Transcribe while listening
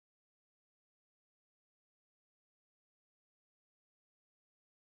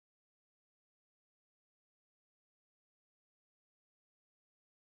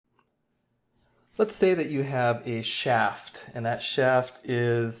Let's say that you have a shaft and that shaft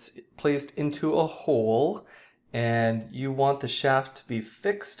is placed into a hole and you want the shaft to be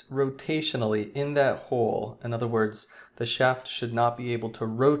fixed rotationally in that hole. In other words, the shaft should not be able to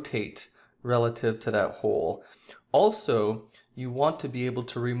rotate relative to that hole. Also, you want to be able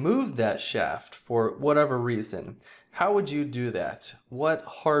to remove that shaft for whatever reason. How would you do that? What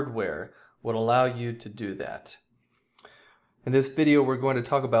hardware would allow you to do that? In this video, we're going to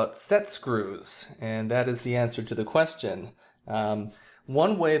talk about set screws, and that is the answer to the question.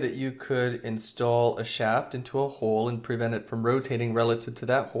 One way that you could install a shaft into a hole and prevent it from rotating relative to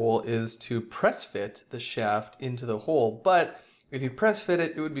that hole is to press fit the shaft into the hole. But if you press fit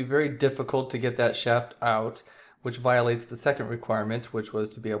it, it would be very difficult to get that shaft out, which violates the second requirement, which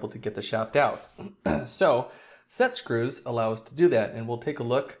was to be able to get the shaft out. So set screws allow us to do that, and we'll take a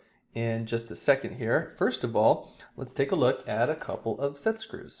look in just a second here. First of all, let's take a look at a couple of set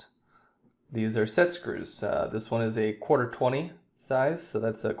screws. These are set screws. This one is a 1/4-20 size, so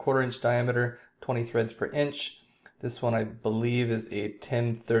that's a 1/4 inch diameter, 20 threads per inch. This one I believe is a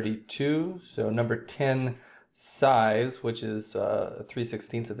 1032, so number 10 size, which is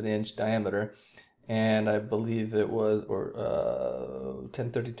 3/16 of an inch diameter. And I believe it was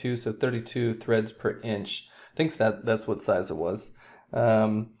 1032, so 32 threads per inch. I think that's what size it was.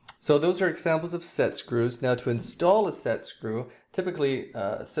 So those are examples of set screws. Now to install a set screw, typically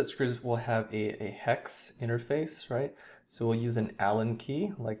set screws will have a hex interface, right? So we'll use an Allen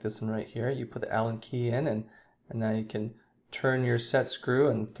key, like this one right here. You put the Allen key in and now you can turn your set screw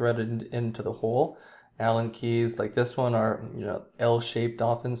and thread it into the hole. Allen keys like this one are, L-shaped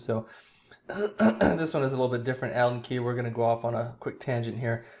often, so this one is a little bit different Allen key. We're going to go off on a quick tangent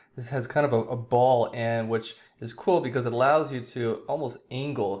here. This has kind of a ball end, which is cool because it allows you to almost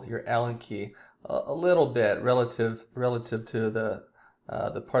angle your Allen key a little bit relative to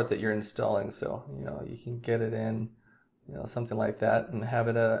the part that you're installing. So you can get it in, something like that, and have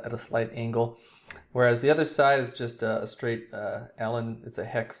it at a slight angle. Whereas the other side is just a straight Allen. It's a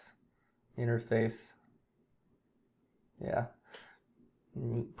hex interface. Yeah.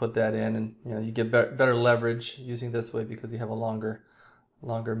 Put that in, and you get better leverage using this way because you have a longer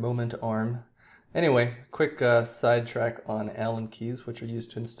moment arm. Anyway, quick sidetrack on Allen keys, which are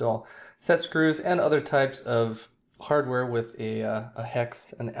used to install set screws and other types of hardware with a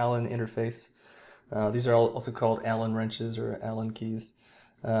hex, an Allen interface. These are also called Allen wrenches or Allen keys.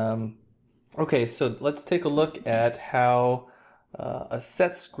 Okay, so let's take a look at how a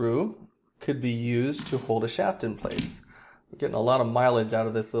set screw could be used to hold a shaft in place. We're getting a lot of mileage out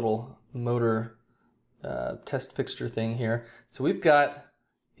of this little motor test fixture thing here. So we've got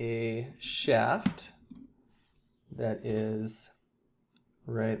a shaft that is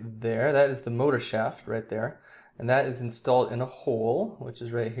right there. That is the motor shaft right there. And that is installed in a hole, which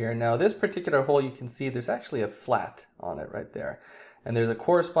is right here. Now this particular hole, you can see there's actually a flat on it right there. And there's a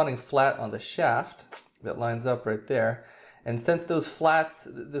corresponding flat on the shaft that lines up right there. And since those flats,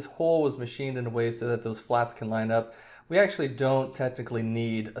 this hole was machined in a way so that those flats can line up, we actually don't technically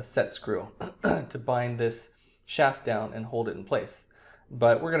need a set screw to bind this shaft down and hold it in place.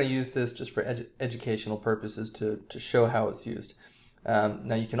 But we're going to use this just for educational purposes to show how it's used.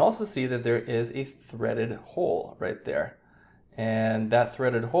 Now you can also see that there is a threaded hole right there. And that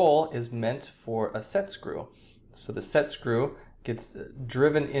threaded hole is meant for a set screw. So the set screw gets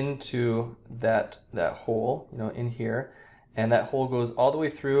driven into that hole, in here. And that hole goes all the way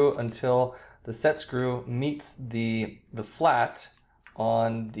through until the set screw meets the flat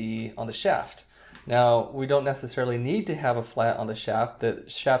on the shaft. Now we don't necessarily need to have a flat on the shaft. The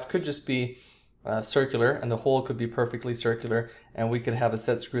shaft could just be circular, and the hole could be perfectly circular, and we could have a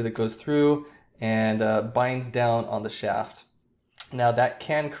set screw that goes through and binds down on the shaft. Now that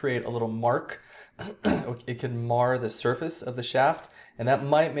can create a little mark. It can mar the surface of the shaft, and that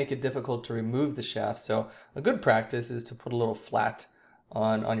might make it difficult to remove the shaft. So a good practice is to put a little flat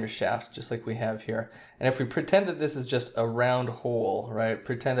on your shaft, just like we have here. And if we pretend that this is just a round hole, right?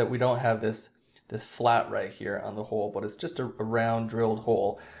 Pretend that we don't have this flat right here on the hole, but it's just a round drilled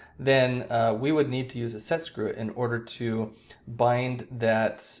hole. Then we would need to use a set screw in order to bind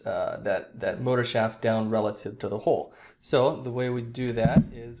that motor shaft down relative to the hole. So the way we do that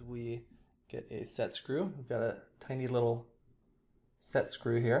is we get a set screw. We've got a tiny little set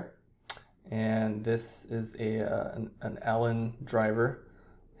screw here. And this is an Allen driver,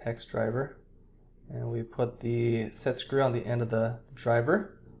 hex driver. And we put the set screw on the end of the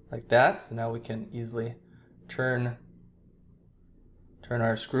driver like that. So now we can easily turn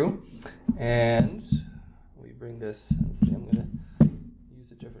our screw. And we bring this, let's see, I'm going to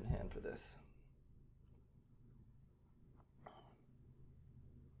use a different hand for this.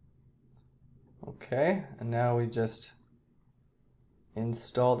 Okay, and now we just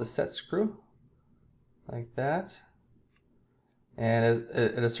install the set screw like that. And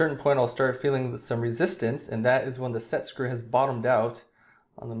at a certain point, I'll start feeling some resistance, and that is when the set screw has bottomed out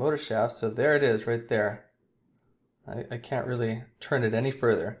on the motor shaft. So there it is right there. I can't really turn it any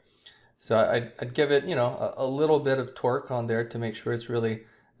further. So I'd give it, you know, a little bit of torque on there to make sure it's really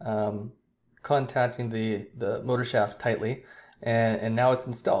contacting the motor shaft tightly. And now it's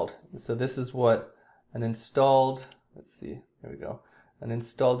installed. So this is what an installed, let's see, there we go, an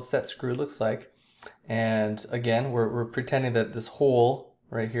installed set screw looks like. And again, we're pretending that this hole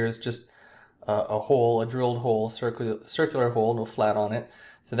right here is just a hole, a drilled hole, circular hole, no flat on it.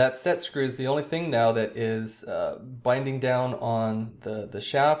 So that set screw is the only thing now that is binding down on the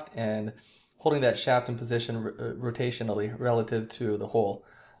shaft and holding that shaft in position rotationally relative to the hole.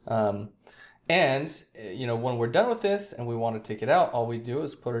 And you know, when we're done with this and we want to take it out, all we do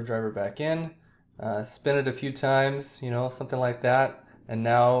is put our driver back in, spin it a few times, you know, something like that, and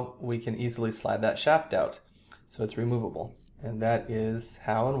now we can easily slide that shaft out. So it's removable. And that is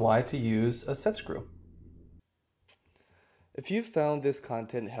how and why to use a set screw. If you found this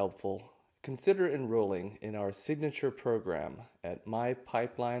content helpful, consider enrolling in our signature program at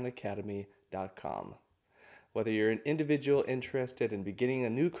mypipelineacademy.com. Whether you're an individual interested in beginning a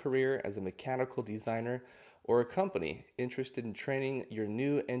new career as a mechanical designer or a company interested in training your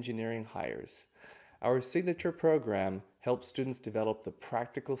new engineering hires, our signature program helps students develop the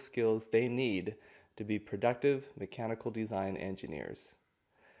practical skills they need to be productive mechanical design engineers.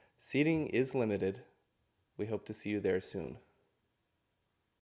 Seating is limited. We hope to see you there soon.